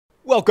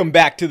Welcome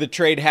back to the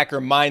Trade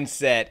Hacker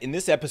Mindset. In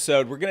this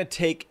episode, we're going to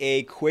take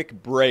a quick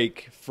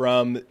break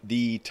from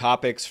the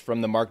topics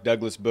from the Mark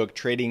Douglas book,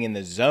 Trading in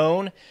the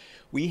Zone.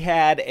 We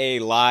had a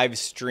live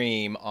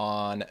stream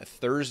on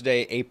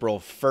Thursday, April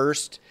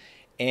 1st,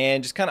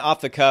 and just kind of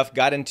off the cuff,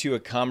 got into a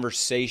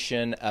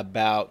conversation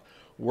about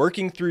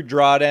working through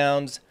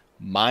drawdowns,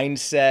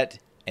 mindset,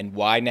 and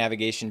why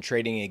navigation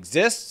trading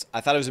exists.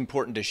 I thought it was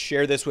important to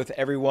share this with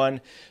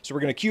everyone. So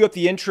we're going to cue up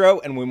the intro,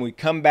 and when we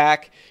come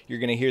back, you're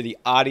going to hear the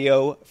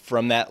audio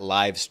from that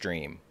live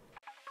stream.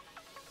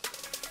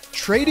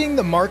 Trading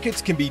the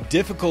markets can be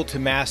difficult to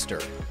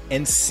master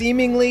and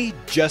seemingly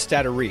just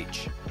out of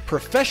reach.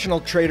 Professional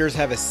traders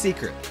have a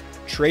secret.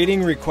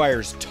 Trading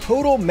requires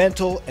total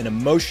mental and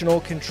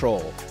emotional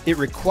control. It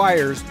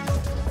requires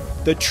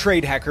the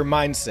Trade Hacker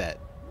Mindset.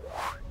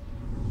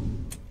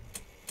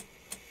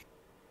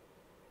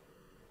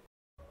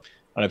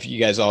 I don't know if you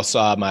guys all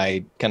saw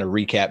my kind of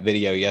recap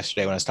video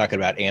yesterday when I was talking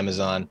about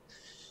Amazon.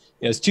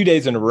 You know, it's 2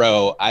 days in a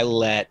row. I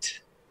let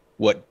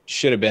what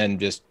should have been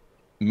just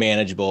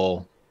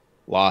manageable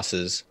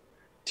losses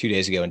 2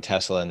 days ago in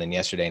Tesla and then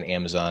yesterday in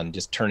Amazon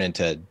just turn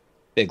into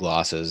big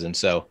losses. And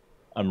so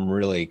I'm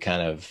really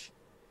kind of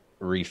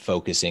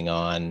refocusing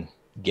on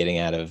getting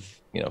out of,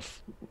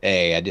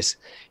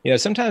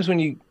 sometimes when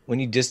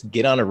you just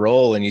get on a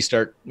roll and you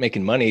start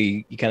making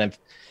money, you kind of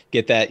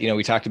get that,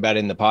 we talked about it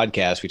in the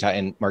podcast,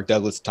 and Mark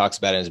Douglas talks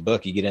about it in his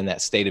book, you get in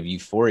that state of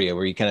euphoria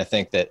where you kind of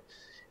think that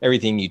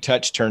everything you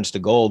touch turns to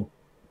gold.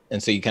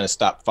 And so you kind of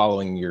stop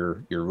following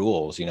your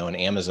rules, and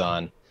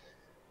Amazon,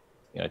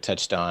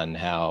 touched on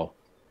how,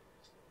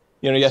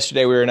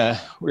 yesterday we were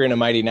in a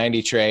mighty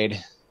 90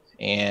 trade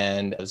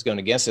and I was going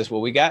against this.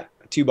 Well, we got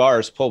 2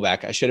 bars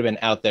pullback. I should have been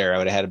out there. I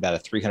would have had about a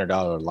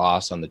 $300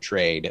 loss on the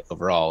trade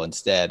overall.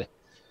 Instead,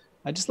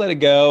 I just let it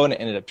go and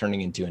it ended up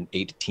turning into an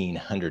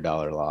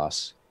 $1,800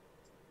 loss.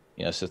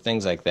 So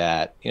things like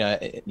that.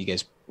 You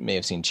guys may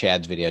have seen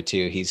Chad's video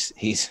too.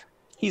 He's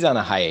on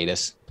a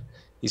hiatus.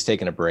 He's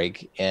taking a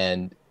break,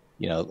 and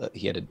he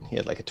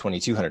had like a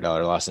 $2,200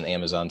 loss in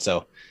Amazon.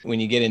 So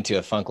when you get into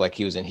a funk like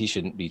he was in, he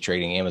shouldn't be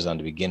trading Amazon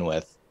to begin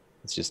with.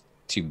 It's just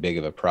too big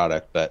of a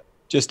product. But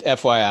just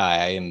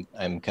FYI,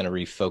 I'm kind of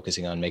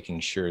refocusing on making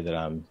sure that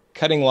I'm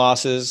cutting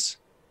losses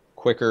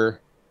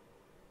quicker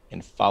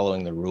and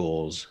following the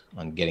rules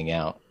on getting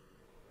out.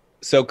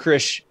 So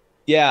Krish,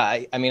 yeah,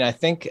 I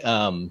think,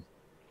 I'm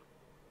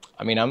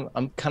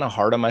kind of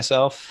hard on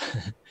myself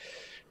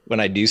when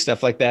I do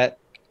stuff like that.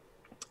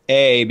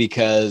 A,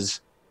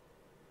 because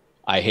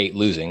I hate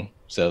losing.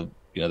 So,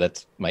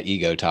 that's my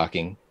ego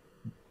talking.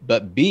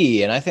 But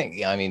B, and I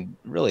think,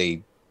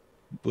 really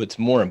what's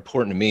more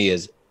important to me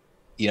is,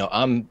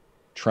 I'm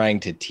trying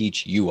to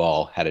teach you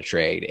all how to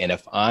trade. And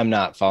if I'm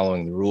not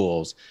following the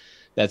rules,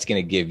 that's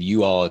going to give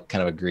you all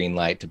kind of a green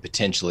light to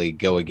potentially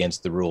go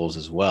against the rules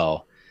as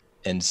well.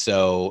 And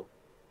so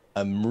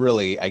I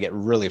get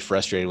really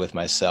frustrated with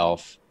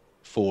myself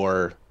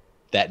for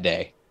that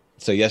day.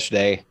 So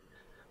yesterday,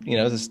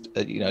 just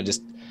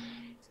a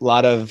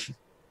lot of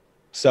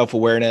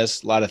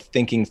self-awareness, a lot of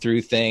thinking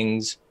through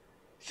things,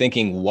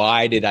 thinking,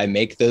 why did I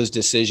make those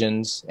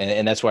decisions?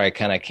 And that's why I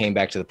kind of came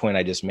back to the point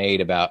I just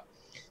made about,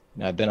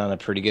 I've been on a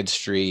pretty good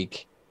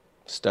streak,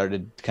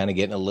 started kind of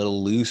getting a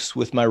little loose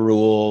with my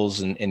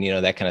rules and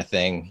that kind of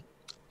thing.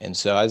 And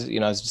so I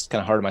was just kind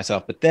of hard on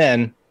myself. But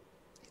then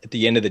at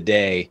the end of the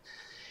day,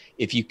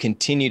 if you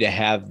continue to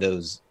have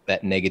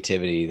that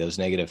negativity, those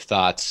negative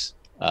thoughts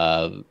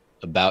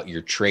about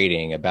your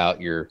trading, about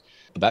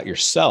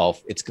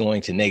yourself, it's going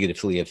to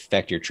negatively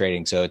affect your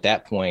trading. So at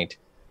that point,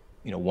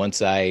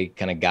 once I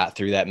kind of got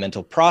through that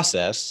mental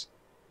process,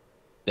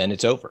 then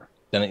it's over.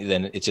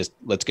 Then it's just,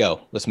 let's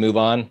go, let's move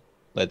on,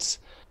 let's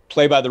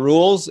play by the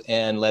rules,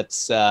 and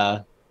let's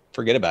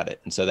forget about it.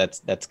 And so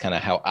that's kind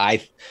of how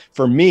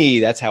for me,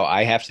 that's how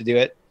I have to do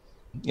it.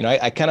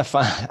 I kind of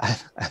find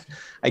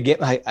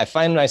I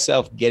find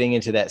myself getting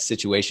into that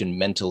situation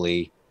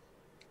mentally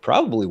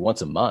probably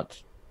once a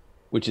month,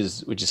 which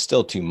is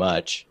still too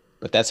much,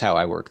 but that's how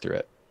I work through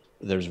it.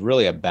 There's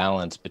really a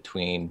balance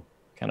between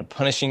kind of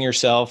punishing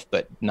yourself,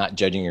 but not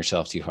judging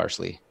yourself too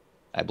harshly,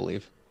 I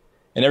believe.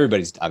 And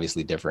everybody's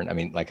obviously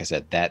different. Like I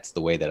said, that's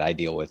the way that I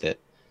deal with it.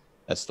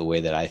 That's the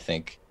way that I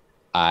think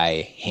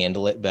I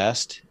handle it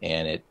best.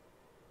 And it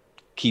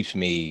keeps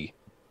me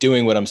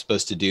doing what I'm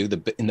supposed to do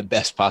in the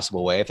best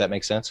possible way, if that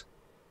makes sense.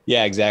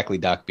 Yeah, exactly,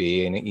 Doc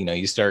B. And,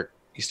 you start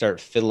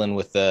fiddling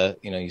with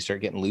you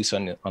start getting loose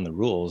on the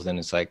rules. Then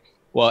it's like,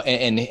 well,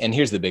 and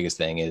here's the biggest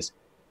thing is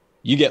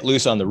you get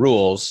loose on the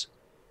rules,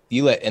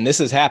 and this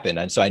has happened.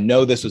 And so I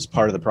know this was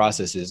part of the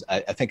process I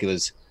think it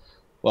was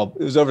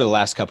over the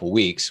last couple of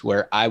weeks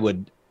where I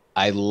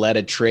let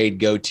a trade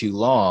go too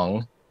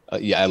long.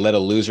 I let a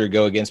loser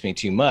go against me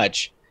too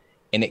much,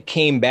 and it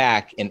came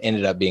back and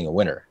ended up being a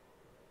winner.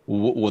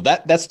 Well,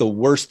 that's the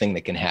worst thing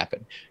that can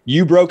happen.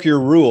 You broke your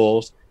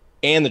rules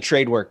and the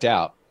trade worked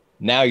out.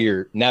 Now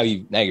you're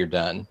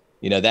done.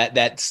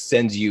 That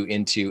sends you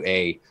into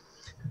a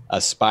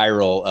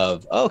spiral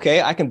of,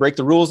 okay, I can break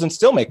the rules and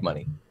still make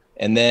money.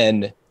 And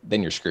then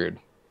you're screwed.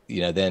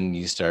 then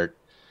you start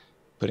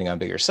putting on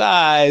bigger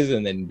size,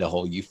 and then the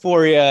whole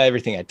euphoria,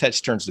 everything I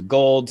touch turns to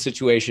gold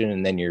situation.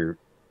 And then you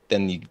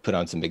put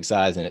on some big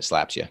size and it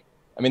slaps you.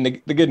 I mean,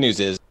 the good news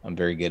is I'm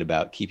very good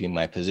about keeping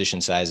my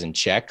position size in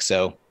check.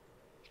 So,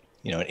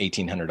 an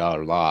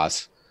 $1,800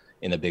 loss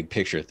in the big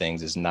picture of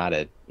things is not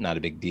a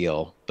big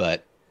deal,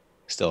 but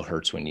still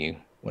hurts when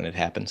it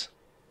happens.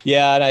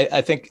 Yeah. And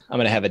I think I'm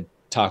going to have a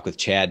talk with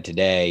Chad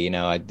today.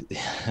 I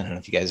don't know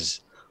if you guys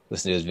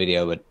listen to his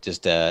video, but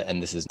just,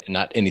 and this is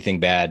not anything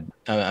bad.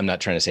 I'm not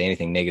trying to say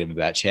anything negative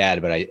about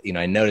Chad, but I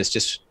noticed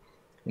just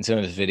in some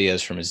of his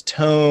videos, from his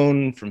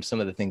tone, from some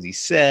of the things he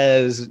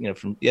says,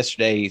 from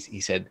yesterday, he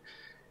said,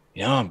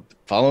 I'm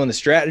following the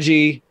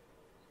strategy.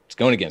 It's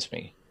going against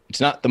me. It's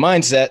not the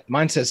mindset.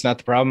 Mindset's not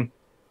the problem.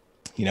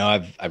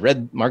 I've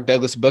read Mark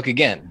Douglas' book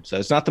again, so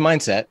it's not the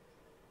mindset.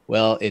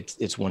 Well, it's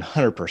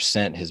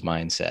 100% his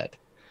mindset.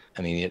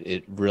 I mean,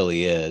 it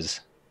really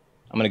is.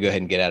 I'm going to go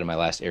ahead and get out of my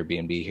last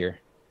Airbnb here.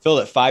 Filled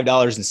at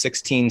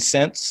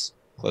 $5.16,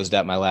 closed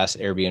out my last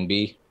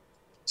Airbnb.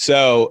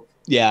 So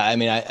yeah, I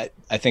mean,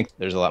 I think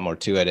there's a lot more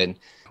to it. And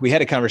we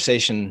had a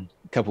conversation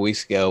a couple of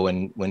weeks ago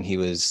when he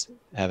was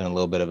having a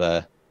little bit of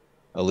a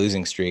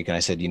losing streak. And I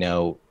said,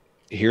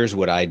 here's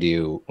what I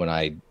do when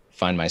I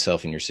find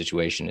myself in your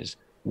situation is,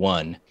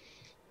 1,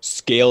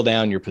 scale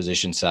down your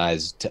position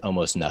size to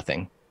almost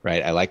nothing,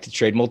 right? I like to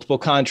trade multiple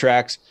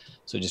contracts.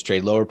 So just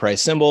trade lower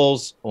price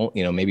symbols,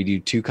 maybe do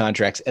 2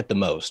 contracts at the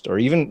most, or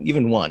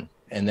even 1.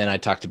 And then I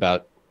talked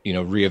about,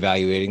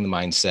 reevaluating the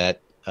mindset,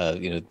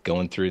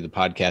 going through the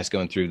podcast,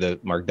 going through the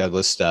Mark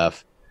Douglas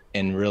stuff,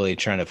 and really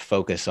trying to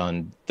focus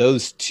on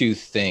those 2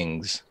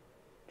 things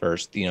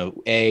first.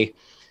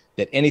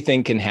 That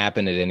anything can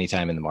happen at any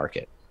time in the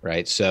market,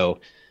 right? So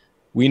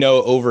we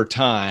know over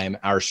time,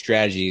 our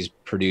strategies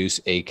produce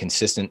a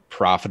consistent,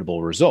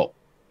 profitable result,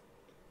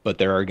 but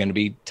there are going to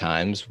be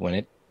times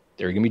when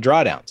there are going to be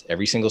drawdowns.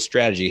 Every single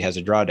strategy has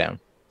a drawdown.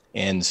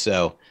 And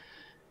so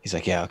he's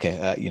like, yeah,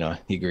 okay.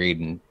 He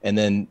agreed. And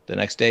then the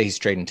next day he's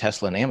trading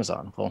Tesla and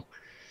Amazon. Well,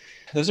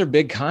 those are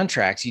big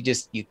contracts.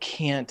 You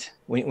can't,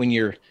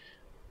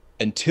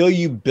 until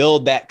you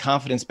build that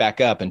confidence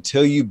back up,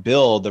 until you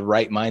build the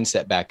right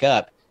mindset back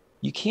up,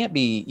 you can't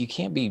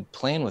be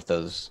playing with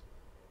those.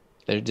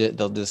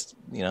 They'll just,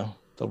 they'll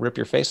rip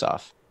your face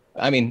off.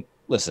 I mean,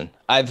 listen,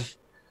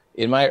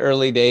 in my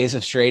early days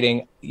of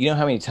trading,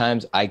 how many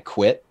times I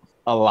quit?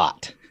 A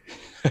lot.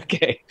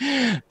 Okay.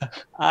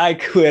 I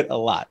quit a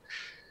lot.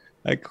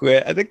 I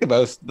think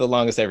the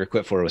longest I ever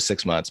quit for was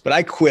 6 months, but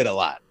I quit a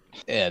lot.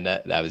 And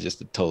that was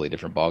just a totally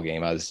different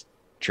ballgame. I was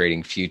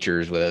trading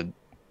futures with a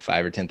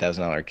 $5,000 or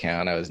 $10,000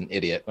 account. I was an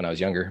idiot when I was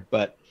younger,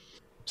 but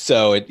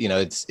so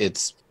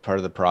it's part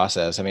of the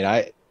process. I mean,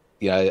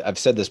 I've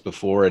said this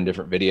before in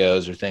different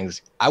videos or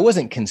things. I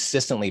wasn't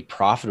consistently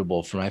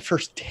profitable for my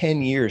first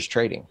 10 years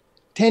trading.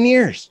 10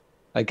 years.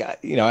 Like,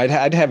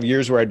 I'd have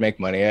years where I'd make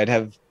money. I'd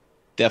have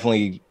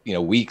definitely,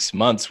 weeks,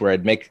 months where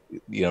I'd make,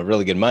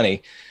 really good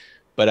money,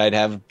 but I'd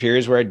have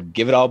periods where I'd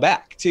give it all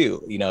back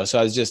too, so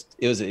I was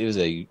it was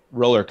a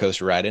roller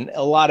coaster ride. And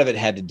a lot of it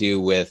had to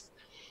do with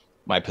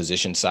my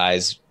position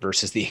size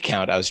versus the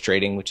account I was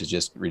trading, which is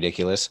just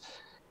ridiculous.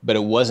 But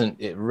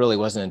it really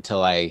wasn't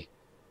until I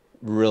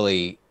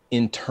really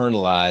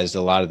internalized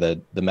a lot of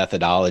the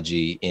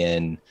methodology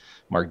in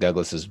Mark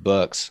Douglas's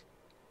books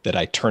that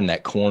I turned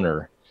that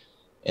corner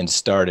and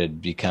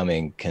started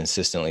becoming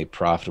consistently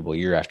profitable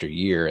year after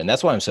year. And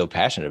that's why I'm so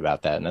passionate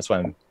about that. And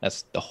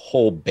that's the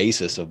whole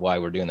basis of why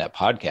we're doing that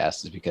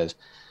podcast, is because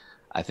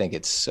I think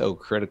it's so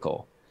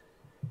critical.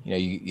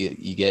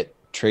 You get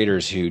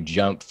traders who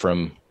jump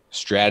from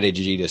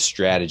strategy to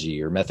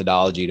strategy, or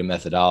methodology to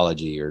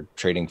methodology, or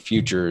trading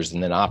futures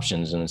and then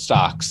options and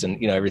stocks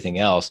and, everything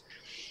else.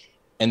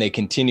 And they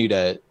continue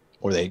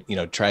or they,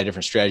 try a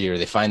different strategy, or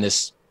they find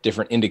this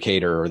different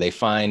indicator, or they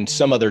find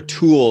some other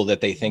tool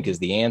that they think is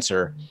the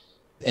answer.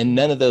 And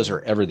none of those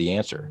are ever the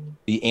answer.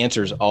 The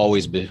answer is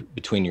always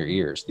between your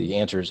ears. The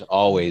answer is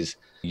always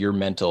your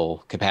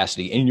mental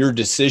capacity and your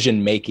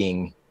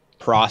decision-making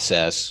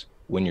process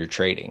when you're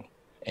trading.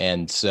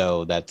 And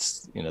so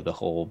that's, the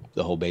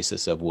whole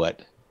basis of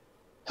what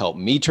helped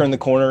me turn the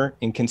corner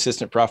in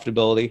consistent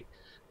profitability.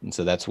 And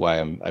so that's why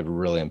I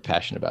really am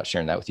passionate about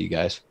sharing that with you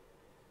guys.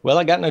 Well,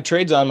 I got no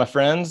trades on, my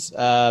friends.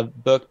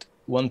 Booked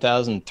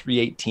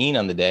 1,318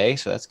 on the day,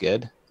 so that's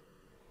good.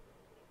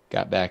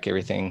 Got back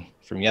everything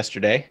from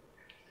yesterday.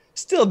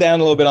 Still down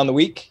a little bit on the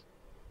week,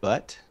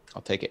 but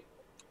I'll take it.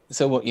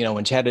 So,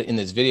 when Chad in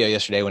this video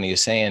yesterday, when he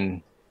was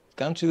saying,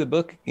 gone through the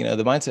book, the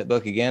mindset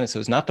book again, so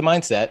it's not the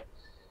mindset.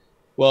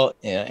 Well,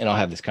 and I'll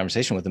have this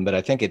conversation with him, but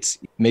I think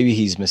maybe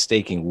he's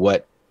mistaking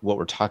what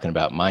we're talking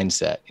about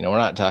mindset. We're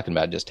not talking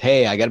about just,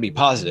 hey, I got to be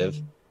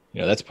positive.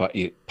 That's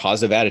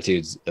positive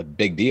attitude's a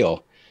big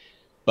deal.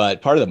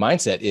 But part of the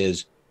mindset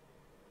is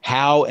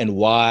how and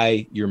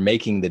why you're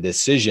making the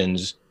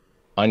decisions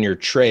on your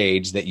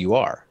trades that you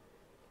are,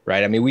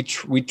 right? I mean,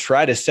 we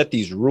try to set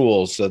these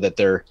rules so that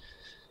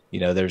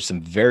there's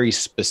some very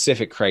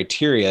specific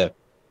criteria.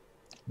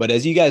 But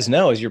as you guys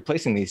know, as you're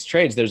placing these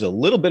trades, there's a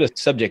little bit of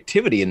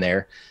subjectivity in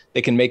there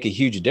that can make a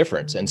huge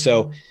difference. And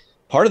so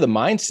part of the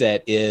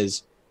mindset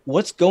is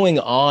what's going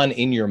on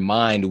in your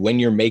mind when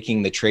you're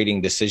making the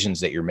trading decisions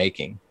that you're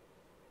making,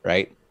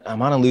 right?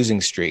 I'm on a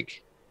losing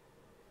streak.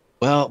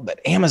 Well, but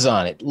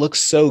Amazon, it looks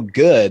so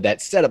good.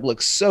 That setup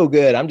looks so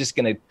good. I'm just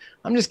gonna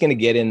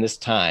get in this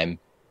time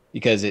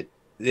because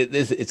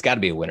it's got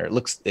to be a winner.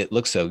 It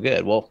looks so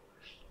good. Well,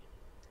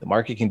 the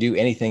market can do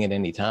anything at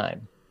any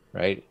time,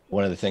 right?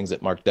 One of the things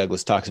that Mark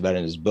Douglas talks about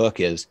in his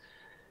book is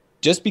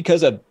just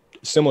because a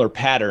similar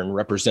pattern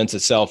represents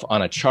itself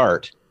on a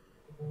chart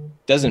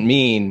doesn't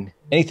mean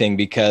anything,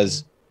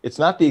 because it's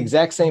not the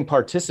exact same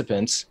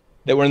participants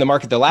that were in the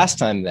market the last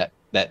time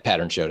that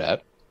pattern showed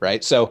up,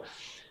 right? So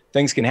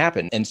things can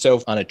happen. And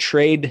so on a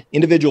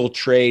individual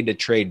trade to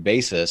trade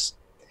basis,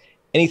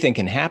 anything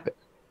can happen.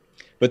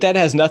 But that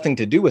has nothing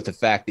to do with the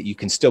fact that you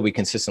can still be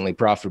consistently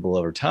profitable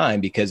over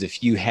time, because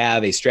if you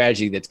have a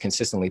strategy that's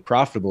consistently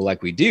profitable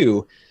like we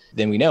do,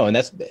 then we know. And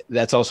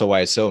that's also why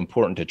it's so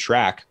important to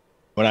track.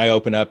 When I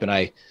open up and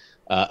I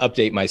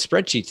update my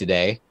spreadsheet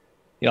today,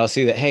 I'll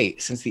see that, hey,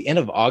 since the end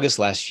of August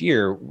last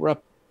year, we're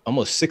up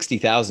almost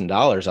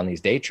 $60,000 on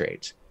these day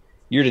trades.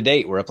 Year to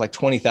date, we're up like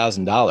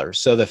 $20,000.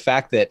 So the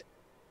fact that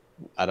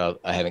I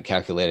haven't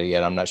calculated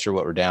yet, I'm not sure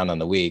what we're down on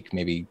the week,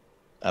 maybe,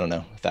 I don't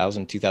know,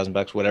 $1,000,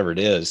 $2,000, whatever it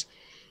is,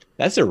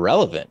 that's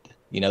irrelevant.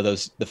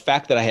 The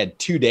fact that I had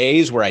 2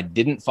 days where I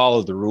didn't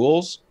follow the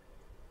rules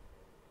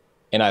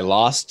and I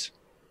lost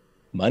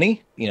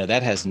money,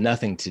 that has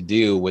nothing to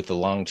do with the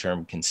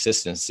long-term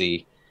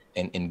consistency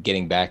and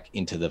getting back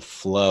into the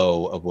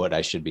flow of what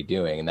I should be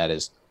doing. And that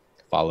is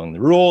following the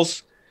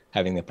rules,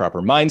 having the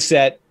proper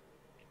mindset,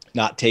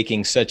 not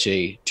taking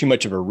too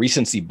much of a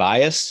recency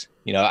bias.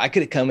 I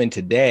could have come in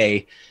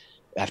today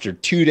after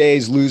 2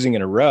 days losing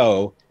in a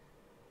row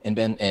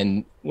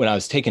and when I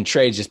was taking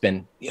trades, just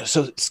been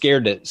so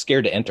scared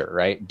to enter,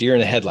 right? Deer in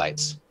the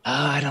headlights.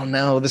 I don't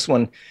know. This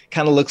one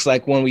kind of looks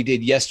like one we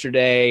did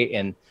yesterday,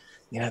 and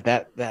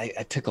that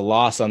I took a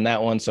loss on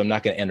that one, so I'm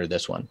not going to enter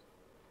this one.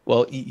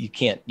 Well, you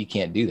can't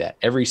do that.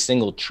 Every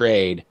single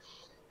trade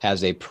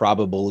has a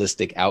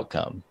probabilistic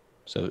outcome.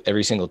 So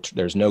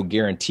there's no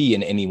guarantee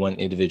in any one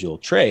individual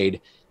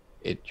trade.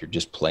 You're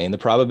just playing the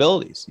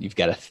probabilities. You've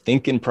got to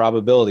think in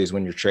probabilities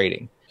when you're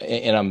trading.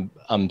 And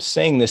I'm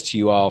saying this to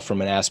you all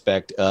from an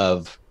aspect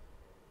of,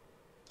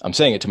 I'm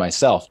saying it to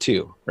myself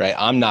too, right?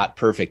 I'm not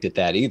perfect at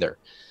that either.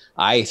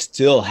 I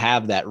still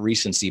have that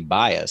recency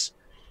bias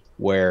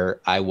where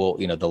I will,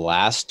 the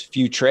last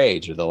few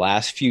trades or the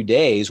last few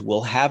days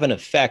will have an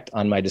effect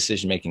on my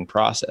decision-making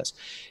process.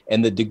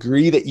 And the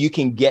degree that you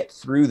can get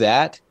through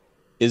that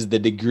is the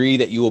degree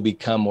that you will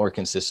become more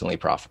consistently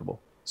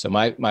profitable. So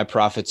my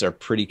profits are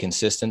pretty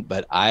consistent,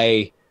 but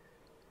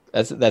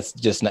that's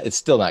just not, it's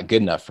still not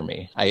good enough for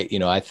me.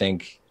 I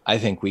think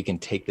we can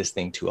take this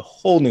thing to a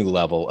whole new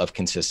level of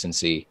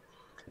consistency.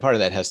 Part of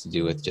that has to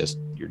do with just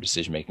your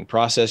decision-making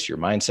process, your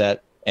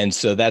mindset. And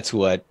so that's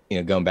what,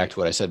 going back to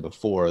what I said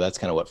before, that's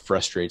kind of what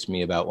frustrates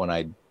me about when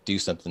I do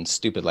something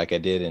stupid like I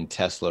did in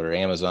Tesla or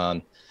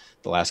Amazon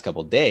the last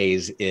couple of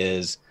days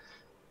is,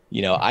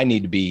 I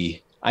need to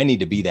be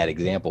that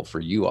example for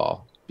you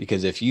all,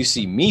 because if you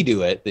see me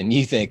do it, then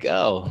you think,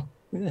 oh,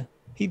 yeah,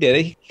 he did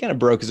it. He kind of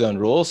broke his own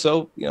rules.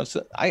 So,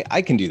 so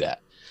I can do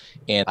that.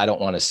 And I don't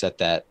want to set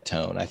that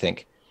tone. I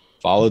think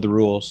follow the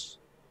rules,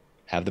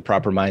 have the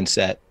proper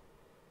mindset.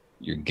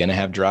 You're going to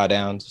have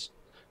drawdowns.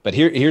 But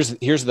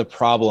here's the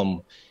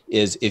problem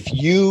is if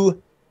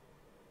you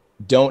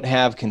don't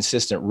have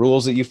consistent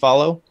rules that you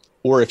follow,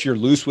 or if you're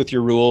loose with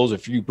your rules,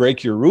 if you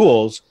break your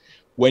rules,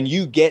 when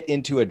you get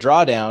into a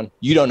drawdown,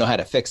 you don't know how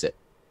to fix it.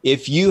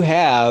 If you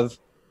have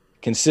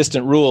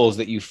consistent rules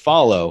that you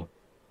follow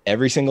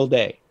every single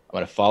day, I'm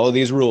going to follow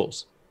these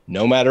rules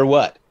no matter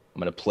what.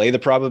 I'm going to play the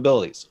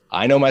probabilities.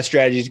 I know my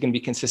strategy is going to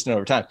be consistent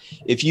over time.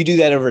 If you do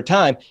that over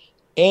time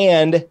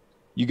and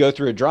you go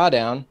through a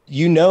drawdown,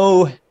 you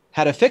know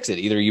how to fix it.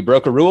 Either you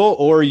broke a rule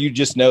or you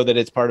just know that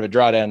it's part of a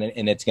drawdown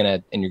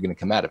and you're going to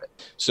come out of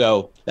it.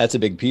 So that's a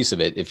big piece of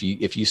it. If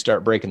you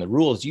start breaking the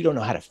rules, you don't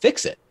know how to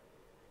fix it.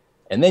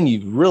 And then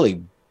you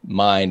really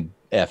mind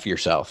F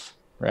yourself,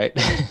 right?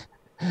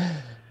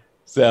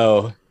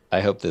 So I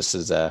hope this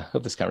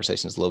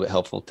conversation is a little bit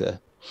helpful to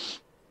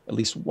at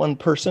least one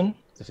person.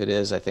 If it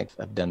is, I think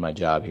I've done my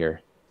job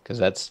here, because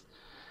that's,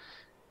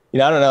 I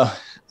don't know.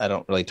 I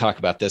don't really talk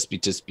about this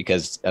just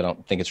because I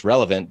don't think it's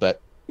relevant,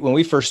 but when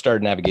we first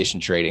started navigation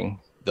trading,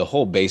 the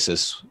whole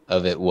basis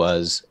of it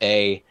was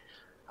I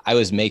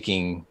was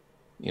making,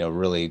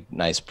 really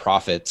nice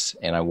profits,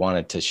 and I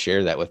wanted to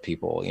share that with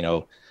people.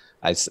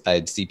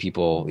 I'd see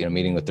people,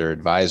 meeting with their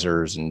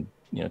advisors and,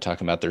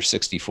 talking about their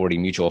 60-40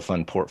 mutual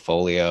fund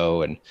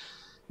portfolio and,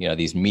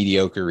 these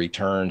mediocre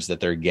returns that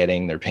they're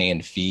getting. They're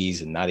paying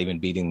fees and not even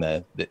beating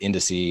the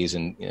indices.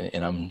 And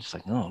I'm just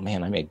like, oh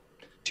man, I made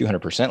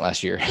 200%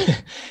 last year,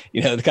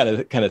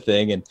 the kind of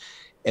thing.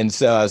 And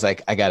so I was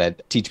like, I got to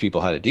teach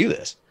people how to do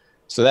this.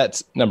 So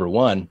that's number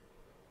one.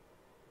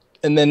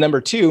 And then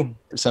number two,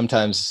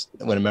 sometimes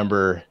when a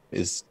member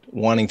is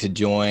wanting to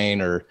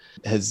join or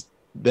has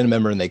been a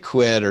member and they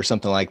quit or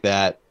something like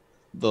that,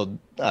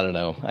 I don't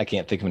know, I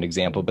can't think of an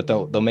example, but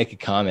they'll make a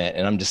comment,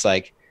 and I'm just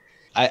like,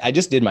 I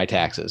just did my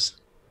taxes,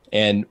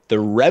 and the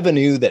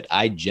revenue that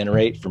I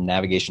generate from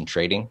navigation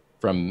trading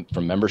from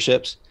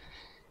memberships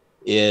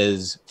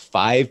is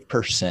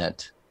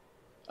 5%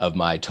 of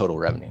my total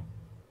revenue.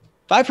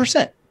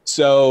 5%.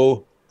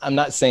 So I'm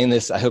not saying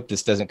this. I hope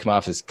this doesn't come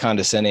off as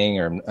condescending,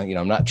 or,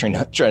 I'm not trying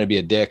to be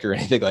a dick or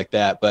anything like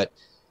that, but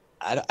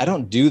I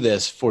don't do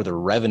this for the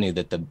revenue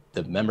that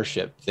the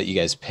membership that you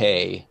guys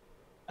pay.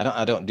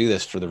 I don't do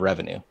this for the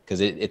revenue, because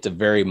it's a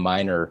very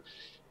minor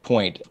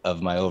point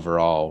of my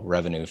overall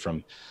revenue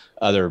from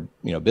other,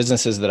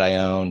 businesses that I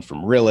own,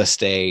 from real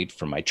estate,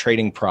 from my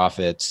trading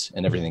profits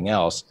and everything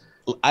else.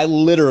 I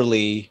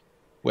literally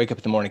wake up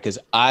in the morning because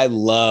I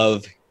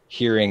love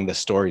hearing the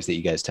stories that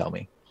you guys tell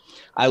me.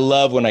 I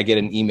love when I get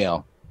an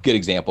email. Good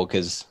example,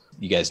 because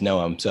you guys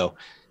know him. So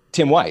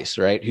Tim Weiss,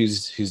 right?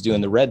 Who's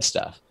doing the red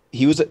stuff.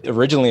 He was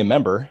originally a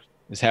member,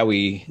 is how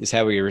we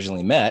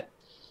originally met.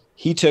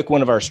 He took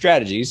one of our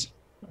strategies,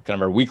 kind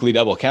of our weekly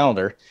double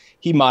calendar.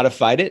 He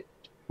modified it,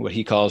 what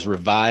he calls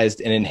revised,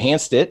 and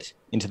enhanced it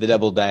into the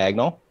double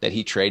diagonal that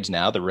he trades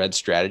now, the red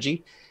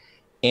strategy.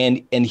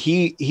 And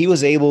he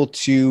was able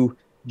to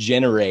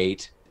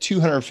generate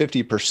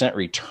 250%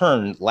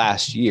 return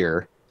last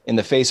year in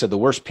the face of the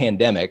worst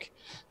pandemic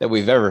that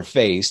we've ever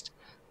faced.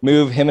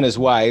 Move him and his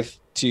wife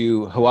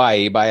to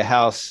Hawaii, buy a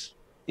house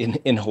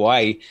in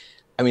Hawaii.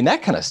 I mean,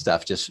 that kind of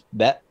stuff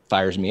that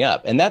fires me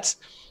up. And that's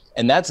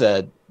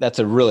a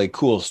really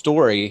cool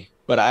story.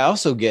 But I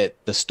also get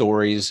the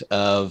stories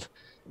of,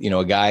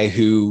 a guy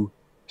who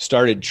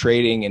started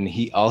trading, and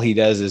all he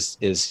does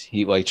is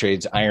he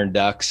trades iron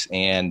ducks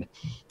and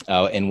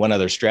one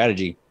other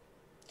strategy.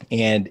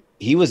 And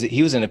he was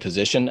in a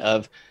position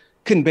of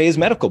couldn't pay his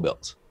medical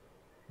bills.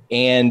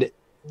 And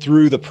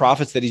through the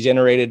profits that he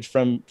generated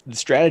from the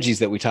strategies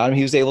that we taught him,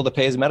 he was able to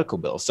pay his medical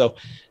bills. So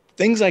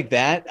things like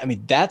that. I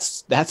mean,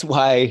 that's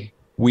why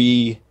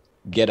we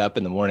get up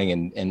in the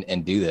morning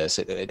and do this.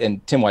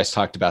 And Tim Weiss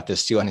talked about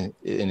this too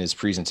in his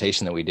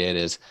presentation that we did,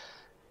 is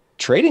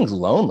trading's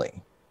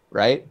lonely,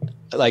 right?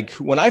 Like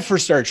when I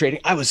first started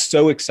trading, I was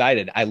so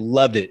excited. I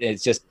loved it.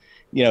 It's just,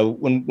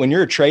 when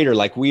you're a trader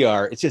like we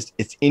are, it's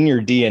in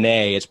your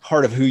DNA. It's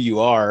part of who you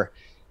are.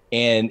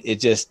 And I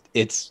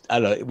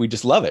don't know, we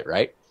just love it.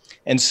 Right.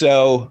 And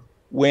so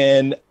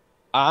when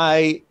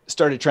I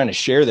started trying to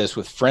share this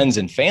with friends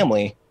and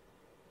family,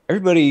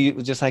 everybody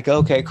was just like,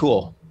 okay,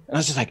 cool. And I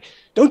was just like,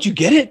 don't you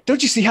get it?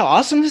 Don't you see how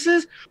awesome this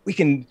is? We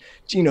can,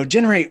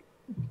 generate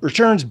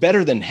returns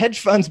better than hedge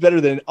funds, better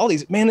than all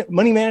these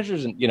money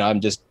managers. And, I'm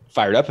just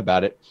fired up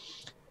about it.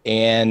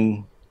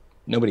 And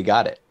nobody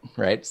got it,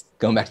 right? It's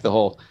going back to the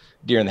whole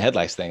deer in the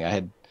headlights thing. I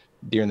had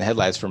deer in the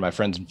headlights for my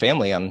friends and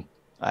family.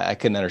 I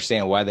couldn't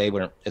understand why they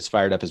weren't as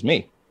fired up as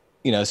me.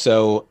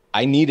 So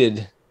I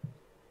needed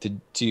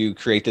to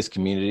create this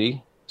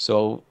community.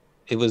 So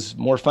it was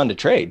more fun to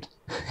trade.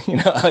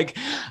 Like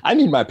I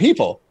need my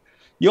people.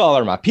 You all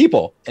are my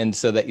people. And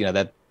so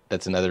that,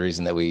 that's another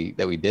reason that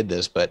we did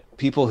this. But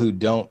people who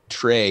don't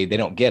trade, they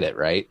don't get it,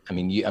 right? I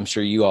mean, I'm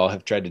sure you all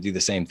have tried to do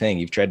the same thing.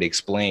 You've tried to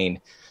explain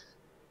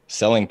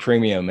selling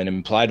premium and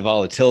implied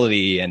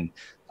volatility and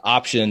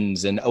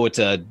options, and it's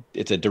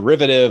a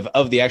derivative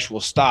of the actual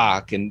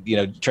stock, and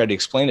try to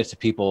explain it to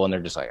people, and they're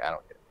just like, I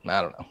don't get it.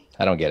 I don't know.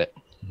 I don't get it.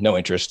 No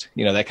interest.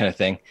 That kind of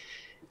thing.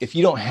 If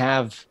you don't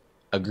have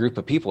a group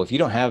of people, if you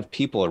don't have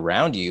people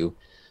around you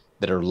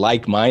that are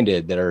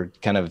like-minded, that are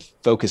kind of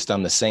focused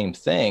on the same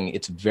thing,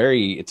 it's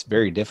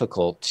very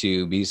difficult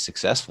to be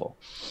successful.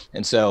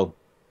 And so,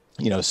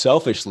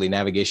 selfishly,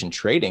 navigation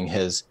trading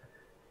has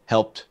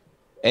helped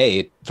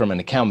from an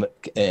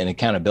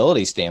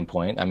accountability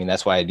standpoint. I mean,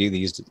 that's why I do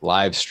these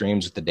live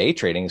streams with the day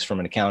trading, is from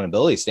an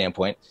accountability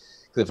standpoint.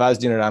 Because if I was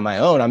doing it on my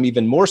own, I'm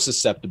even more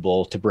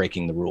susceptible to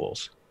breaking the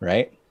rules,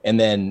 right? And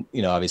then,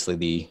 obviously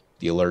the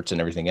alerts and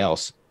everything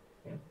else.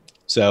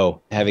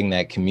 So having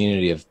that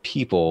community of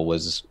people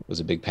was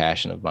a big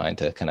passion of mine,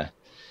 to kind of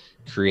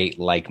create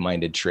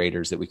like-minded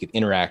traders that we could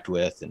interact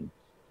with and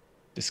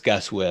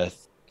discuss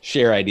with,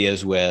 share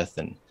ideas with.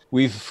 And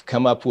we've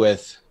come up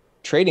with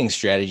trading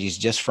strategies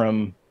just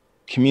from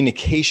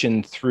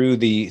communication through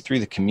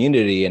the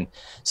community, and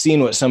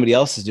seeing what somebody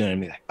else is doing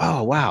and be like,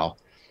 oh, wow,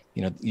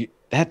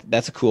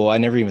 that's a cool. I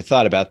never even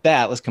thought about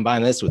that. Let's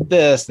combine this with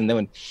this. And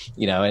then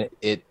when,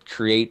 it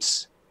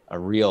creates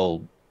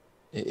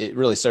it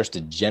really starts to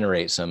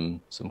generate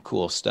some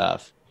cool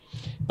stuff.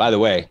 By the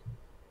way,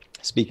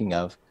 speaking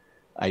of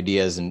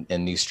ideas and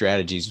new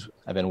strategies,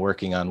 I've been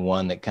working on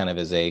one that kind of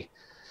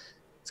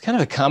it's kind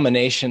of a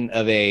combination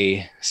of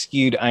a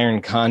skewed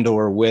iron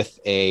condor with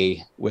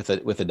a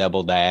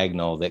double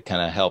diagonal that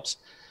kind of helps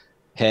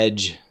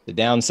hedge the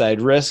downside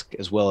risk,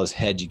 as well as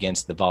hedge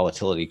against the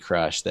volatility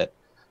crush that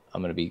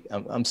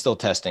I'm still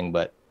testing,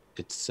 but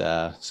it's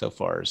so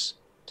far is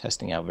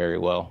testing out very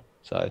well.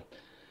 So I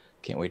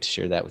can't wait to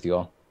share that with you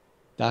all.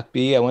 Doc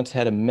B, I once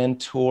had a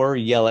mentor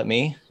yell at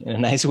me in a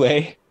nice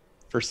way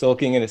for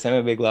sulking in a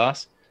semi-big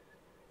loss,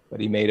 but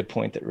he made a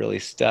point that really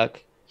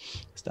stuck.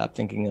 Stop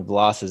thinking of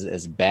losses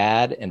as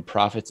bad and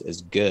profits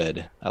as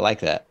good. I like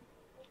that.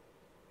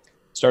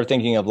 Start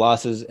thinking of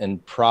losses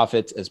and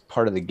profits as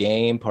part of the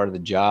game, part of the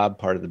job,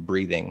 part of the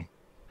breathing.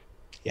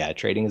 Yeah,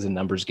 trading is a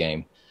numbers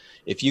game.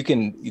 If you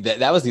can,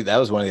 that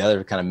was one of the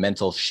other kind of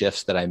mental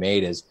shifts that I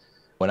made. Is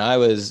when I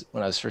was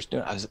first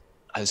doing,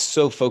 I was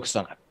so focused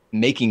on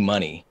making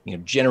money,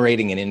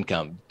 generating an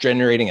income,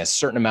 generating a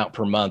certain amount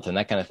per month, and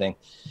that kind of thing.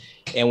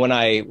 And when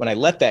I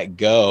let that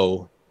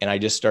go, and I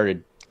just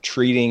started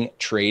treating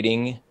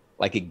trading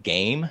like a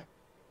game,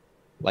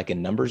 like a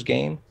numbers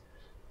game,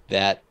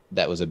 that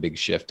was a big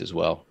shift as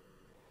well.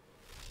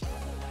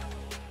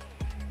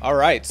 All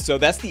right, so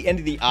that's the end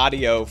of the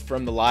audio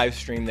from the live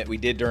stream that we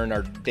did during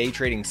our day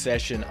trading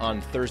session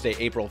on Thursday,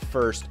 April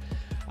 1st.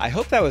 I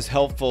hope that was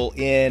helpful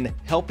in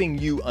helping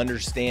you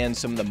understand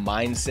some of the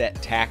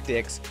mindset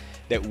tactics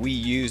that we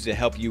use to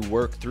help you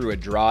work through a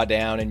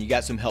drawdown, and you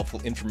got some helpful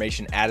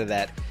information out of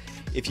that.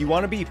 If you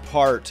want to be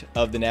part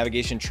of the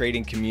navigation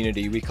trading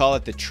community, we call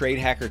it the Trade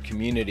Hacker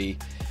community.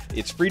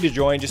 It's free to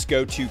join. Just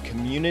go to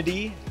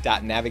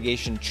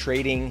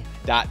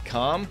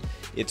community.navigationtrading.com.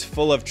 It's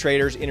full of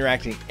traders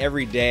interacting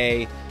every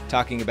day,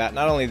 talking about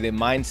not only the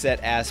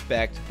mindset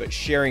aspect, but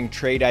sharing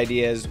trade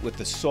ideas with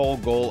the sole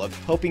goal of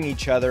helping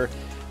each other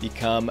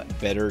become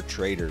better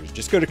traders.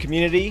 Just go to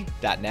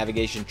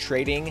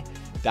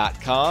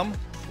community.navigationtrading.com.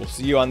 We'll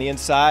see you on the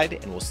inside,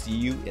 and we'll see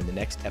you in the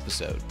next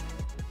episode.